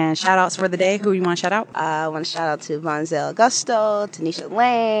 Okay. And shout outs for the day. Who you want to shout out? I want to shout out to Vonzel Augusto, Tanisha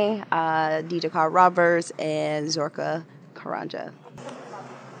Lang, Deidre Carr Roberts, and Zorka Karanja.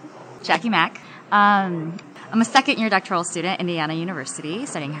 Jackie Mack. I'm a second-year doctoral student at Indiana University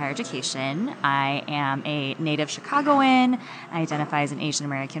studying higher education. I am a native Chicagoan. I identify as an Asian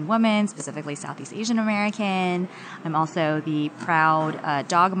American woman, specifically Southeast Asian American. I'm also the proud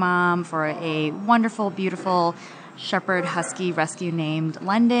dog mom for a wonderful, beautiful Shepherd Husky rescue named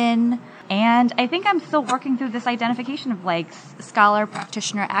London. And I think I'm still working through this identification of like scholar,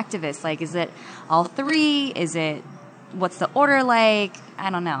 practitioner, activist. Like, is it all three? Is it, what's the order like? I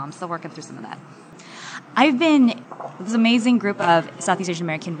don't know. I'm still working through some of that. I've been this amazing group of Southeast Asian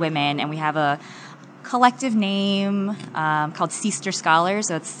American women, and we have a collective name called Seaster Scholars.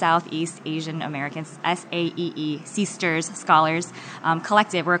 So it's Southeast Asian Americans, SAEE, Seasters Scholars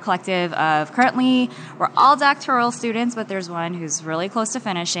Collective. We're a collective of currently, we're all doctoral students, but there's one who's really close to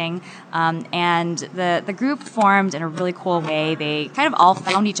finishing. And the group formed in a really cool way. They kind of all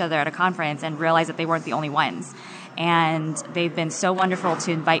found each other at a conference and realized that they weren't the only ones. And they've been so wonderful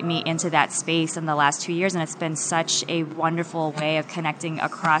to invite me into that space in the last 2 years. And it's been such a wonderful way of connecting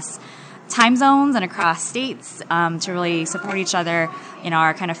across time zones and across states to really support each other in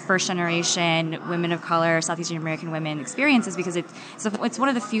our kind of first generation women of color, Southeast Asian American women experiences, because it's one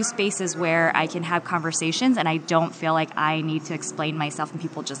of the few spaces where I can have conversations and I don't feel like I need to explain myself and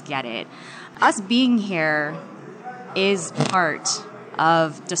people just get it. Us being here is part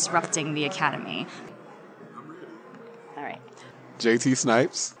of disrupting the academy. JT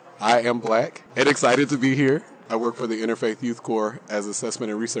Snipes. I am Black and excited to be here. I work for the Interfaith Youth Corps as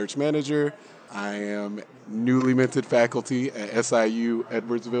Assessment and Research Manager. I am newly minted faculty at SIU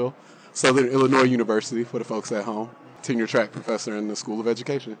Edwardsville, Southern Illinois University for the folks at home. Tenure track professor in the School of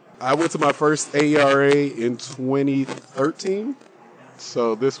Education. I went to my first AERA in 2013.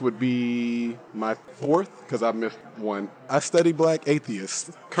 So this would be my fourth, because I missed one. I study Black atheists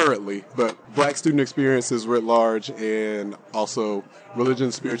currently, but Black student experiences writ large and also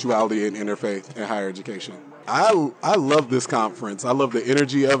religion, spirituality, and interfaith in higher education. I love this conference. I love the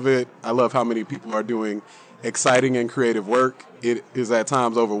energy of it. I love how many people are doing exciting and creative work. It is at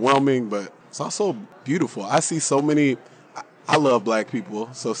times overwhelming, but it's also beautiful. I see so many... I love Black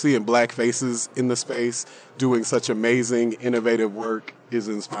people, so seeing Black faces in the space doing such amazing, innovative work is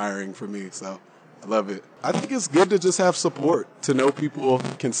inspiring for me, so I love it. I think it's good to just have support, to know people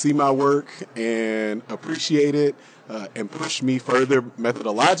can see my work and appreciate it and push me further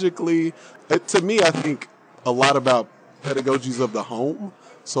methodologically. To me, I think a lot about pedagogies of the home,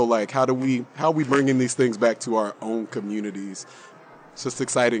 so like how are we bringing these things back to our own communities? It's just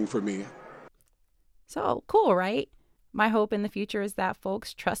exciting for me. So cool, right? My hope in the future is that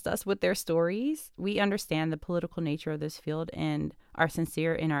folks trust us with their stories. We understand the political nature of this field and are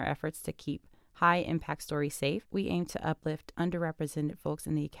sincere in our efforts to keep high-impact stories safe. We aim to uplift underrepresented folks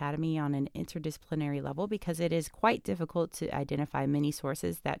in the academy on an interdisciplinary level because it is quite difficult to identify many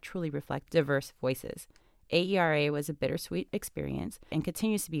sources that truly reflect diverse voices. AERA was a bittersweet experience and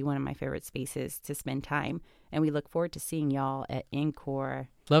continues to be one of my favorite spaces to spend time. And we look forward to seeing y'all at NCORE.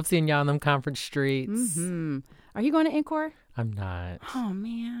 Love seeing y'all on them conference streets. Mm-hmm. Are you going to NCORE? I'm not. Oh,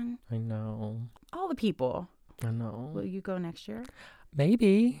 man. I know. All the people. I know. Will you go next year?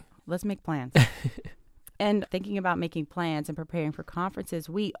 Maybe. Let's make plans. And thinking about making plans and preparing for conferences,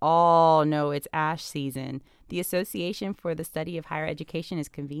 we all know it's ASH season. The Association for the Study of Higher Education is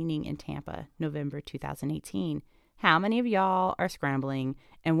convening in Tampa, November 2018. How many of y'all are scrambling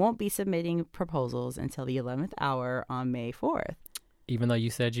and won't be submitting proposals until the 11th hour on May 4th? even though you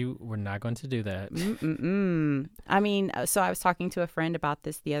said you were not going to do that. I mean, so I was talking to a friend about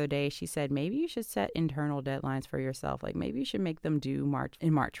this the other day. She said, maybe you should set internal deadlines for yourself. Like maybe you should make them due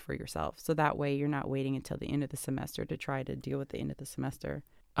in March for yourself. So that way you're not waiting until the end of the semester to try to deal with the end of the semester.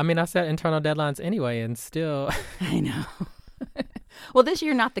 I mean, I set internal deadlines anyway, and still. I know. Well, this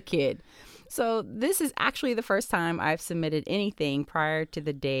year, not the kid. So this is actually the first time I've submitted anything prior to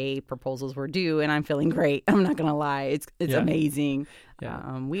the day proposals were due, and I'm feeling great. I'm not going to lie. It's amazing.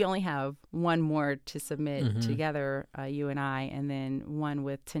 Yeah. We only have one more to submit together, you and I, and then one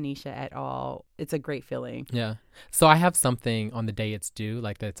with Tanisha et al. It's a great feeling. Yeah. So I have something on the day it's due,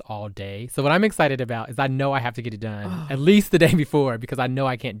 like that's all day. So what I'm excited about is I know I have to get it done at least the day before because I know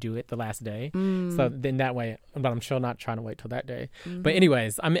I can't do it the last day. So then that way, but I'm sure not trying to wait till that day. But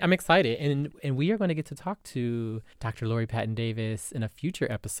anyways, I'm excited. And we are going to get to talk to Dr. Lori Patton Davis in a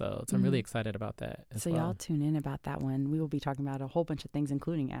future episode. So I'm really excited about that as well. Y'all tune in about that one. We will be talking about a whole bunch of things,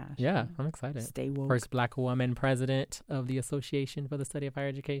 including ASH. Yeah, I'm excited. Stay woke. First Black woman president of the Association for the Study of Higher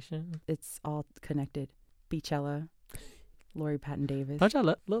Education. It's all connected. Beachella, Lori Patton Davis. Don't y'all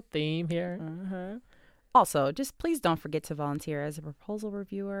little theme here? Also, just please don't forget to volunteer as a proposal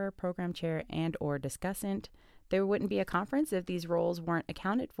reviewer, program chair, and or discussant. There wouldn't be a conference if these roles weren't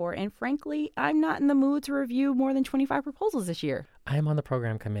accounted for. And frankly, I'm not in the mood to review more than 25 proposals this year. I am on the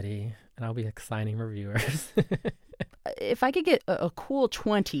program committee, and I'll be assigning reviewers. If I could get a cool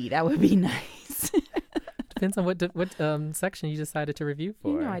 20, that would be nice. Depends on what section you decided to review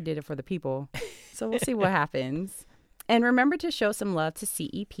for. You know I did it for the people. So we'll see what happens. And remember to show some love to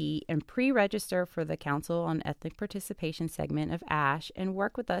CEP and pre-register for the Council on Ethnic Participation segment of ASH and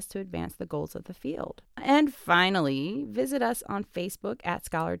work with us to advance the goals of the field. And finally, visit us on Facebook at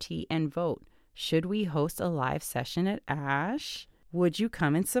Scholar T and vote. Should we host a live session at ASH? Would you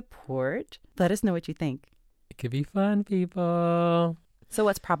come and support? Let us know what you think. It could be fun, people. So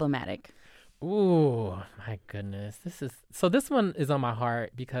what's problematic? Ooh, my goodness. This one is on my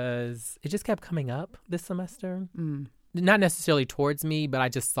heart because it just kept coming up this semester. Not necessarily towards me, but I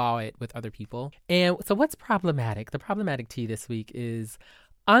just saw it with other people. And so what's problematic? The problematic T this week is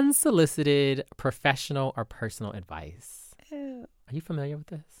unsolicited professional or personal advice. Ew. Are you familiar with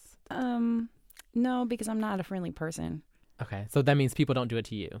this? No, because I'm not a friendly person. Okay, so that means people don't do it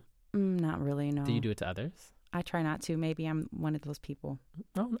to you. Not really, no. Do you do it to others? I try not to. Maybe I'm one of those people.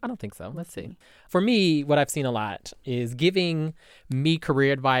 No, I don't think so. Let's see. For me, what I've seen a lot is giving me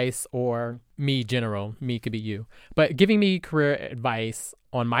career advice, or me general, me could be you, but giving me career advice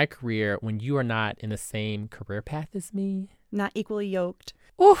on my career when you are not in the same career path as me. Not equally yoked.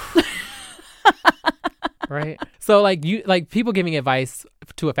 Oof. Right? So like people giving advice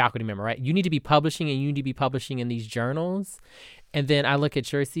to a faculty member, right? You need to be publishing and you need to be publishing in these journals. And then I look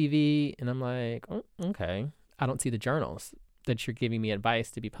at your CV and I'm like, oh, okay. I don't see the journals that you're giving me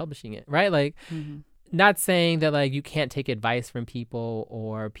advice to be publishing it, right? Like, not saying that like you can't take advice from people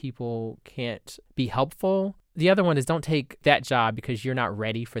or people can't be helpful. The other one is don't take that job because you're not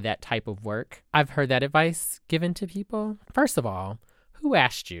ready for that type of work. I've heard that advice given to people. First of all, who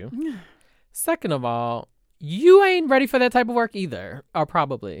asked you? Second of all, you ain't ready for that type of work either, or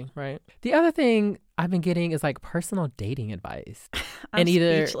probably, right? The other thing I've been getting is like personal dating advice. I'm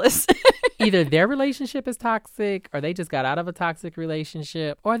speechless. Either their relationship is toxic or they just got out of a toxic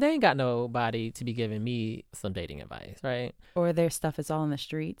relationship or they ain't got nobody to be giving me some dating advice, right? Or their stuff is all in the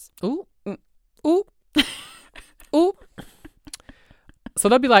streets. Ooh. Ooh. Ooh. So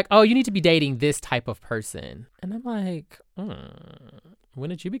they'll be like, oh, you need to be dating this type of person. And I'm like, when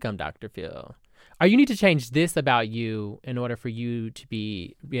did you become Dr. Phil? Or you need to change this about you in order for you to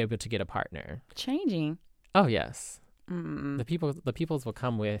be able to get a partner. Changing? Oh, yes. The peoples will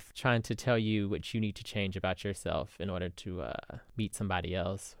come with trying to tell you what you need to change about yourself in order to meet somebody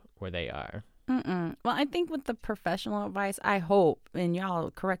else where they are. Well, I think with the professional advice, I hope, and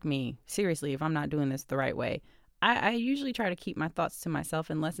y'all correct me seriously if I'm not doing this the right way, I usually try to keep my thoughts to myself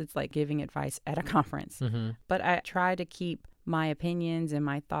unless it's like giving advice at a conference. But I try to keep my opinions and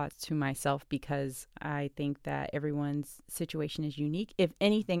my thoughts to myself because I think that everyone's situation is unique. If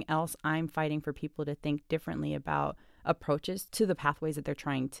anything else, I'm fighting for people to think differently about approaches to the pathways that they're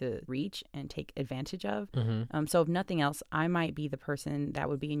trying to reach and take advantage of. So if nothing else, I might be the person that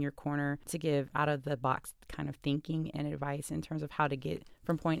would be in your corner to give out of the box kind of thinking and advice in terms of how to get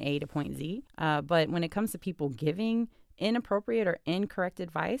from point A to point Z. But when it comes to people giving inappropriate or incorrect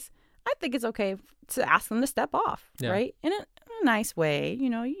advice, I think it's okay to ask them to step off, right? In a nice way, you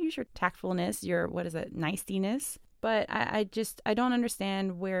know, use your tactfulness, your, nicetiness. But I don't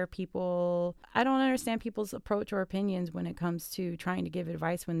understand I don't understand people's approach or opinions when it comes to trying to give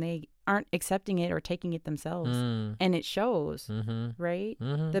advice when they aren't accepting it or taking it themselves. And it shows, right?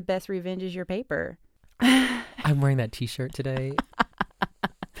 The best revenge is your paper. I'm wearing that t-shirt today.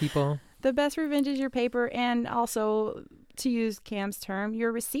 People. The best revenge is your paper, and also, to use Cam's term,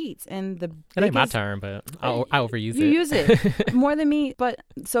 your receipts. And it ain't my term, but I overuse it. You use it more than me, but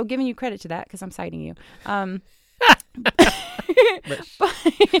so giving you credit to that because I'm citing you. But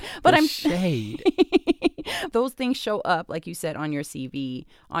I'm shade. Those things show up, like you said, on your CV,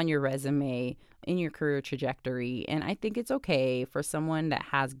 on your resume, in your career trajectory. And I think it's okay for someone that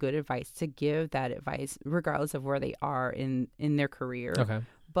has good advice to give that advice, regardless of where they are in their career. Okay.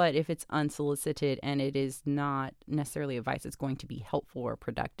 But if it's unsolicited and it is not necessarily advice that's going to be helpful or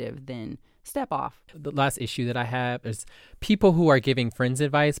productive, then step off. The last issue that I have is people who are giving friends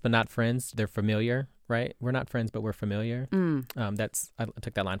advice, but not friends. They're familiar, right? We're not friends, but we're familiar. I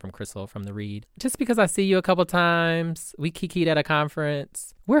took that line from Crystal from The Read. Just because I see you a couple times, we kikied at a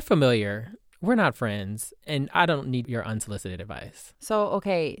conference, we're familiar. We're not friends, and I don't need your unsolicited advice. So,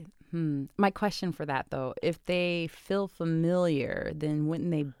 okay. My question for that, though, if they feel familiar, then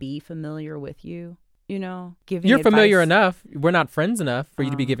wouldn't they be familiar with you? You know, giving You're advice? familiar enough. We're not friends enough for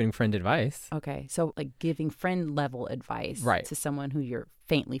you to be giving friend advice. Okay. So like giving friend level advice to someone who you're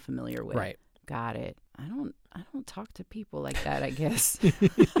faintly familiar with. Right. Got it. I don't talk to people like that, I guess. I'm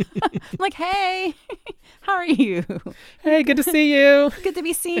like, hey, how are you? Hey, good to see you. Good to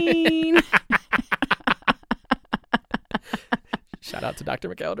be seen. Shout out to Dr.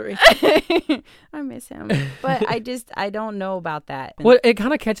 McElderry. I miss him. But I don't know about that. Well, it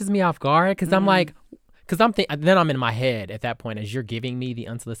kind of catches me off guard because I'm like, then I'm in my head at that point as you're giving me the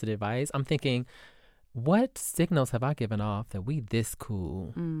unsolicited advice. I'm thinking, what signals have I given off that we this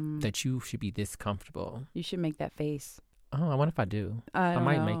cool, that you should be this comfortable? You should make that face. Oh, I wonder if I do. I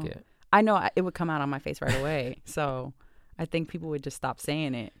might make it. I know it would come out on my face right away. So I think people would just stop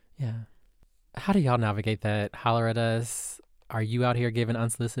saying it. Yeah. How do y'all navigate that? Holler at us. Are you out here giving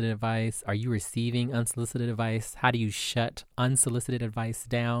unsolicited advice? Are you receiving unsolicited advice? How do you shut unsolicited advice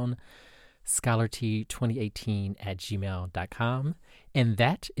down? scholarT2018@gmail.com. And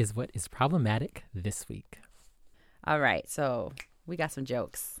that is what is problematic this week. All right. So we got some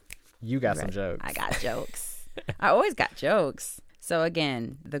jokes. You got some jokes. I got jokes. I always got jokes. So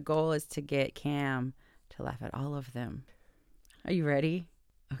again, the goal is to get Cam to laugh at all of them. Are you ready?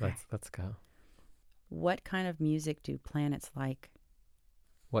 Okay. Let's go. What kind of music do planets like?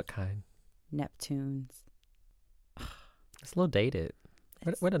 What kind? Neptunes. It's a little dated.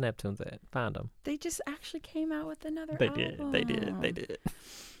 Where the Neptunes at? Find them. They just actually came out with another album. They did.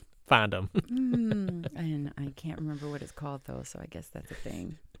 Find them. And I can't remember what it's called, though, so I guess that's a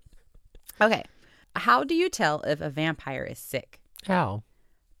thing. Okay. How do you tell if a vampire is sick? How?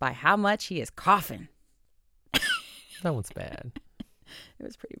 By how much he is coughing. That one's bad. It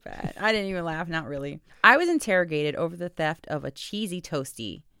was pretty bad. I didn't even laugh. Not really. I was interrogated over the theft of a cheesy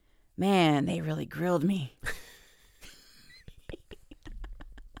toastie. Man, they really grilled me.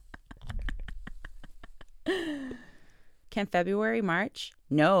 Can February March?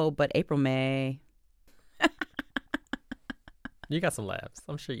 No, but April May. You got some laughs.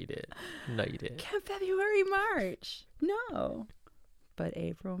 I'm sure you did. No, you did. Can February March? No, but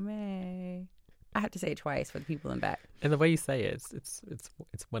April May. I have to say it twice for the people in back. And the way you say it, it's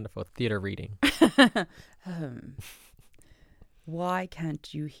wonderful. Theater reading. Why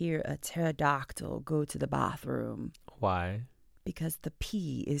can't you hear a pterodactyl go to the bathroom? Why? Because the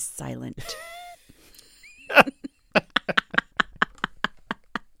P is silent.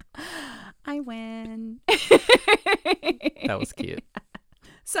 I win. That was cute.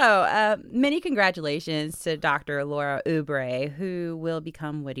 So, many congratulations to Dr. Laura Oubre, who will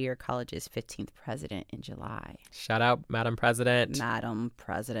become Whittier College's 15th president in July. Shout out, Madam President. Madam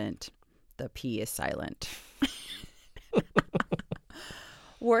President. The P is silent.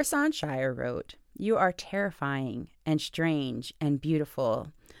 Warsan Shire wrote, "You are terrifying and strange and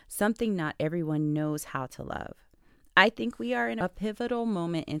beautiful, something not everyone knows how to love. I think we are in a pivotal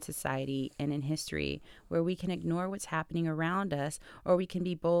moment in society and in history where we can ignore what's happening around us, or we can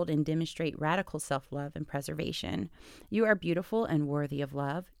be bold and demonstrate radical self-love and preservation. You are beautiful and worthy of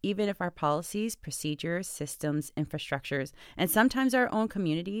love, even if our policies, procedures, systems, infrastructures, and sometimes our own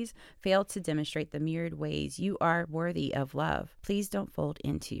communities fail to demonstrate the myriad ways you are worthy of love. Please don't fold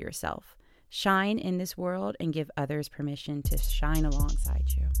into yourself. Shine in this world and give others permission to shine alongside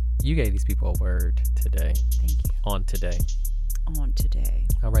you." You gave these people a word today. Thank you. On today.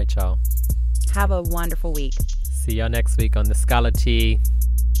 All right, y'all. Have a wonderful week. See y'all next week on the Scholar T.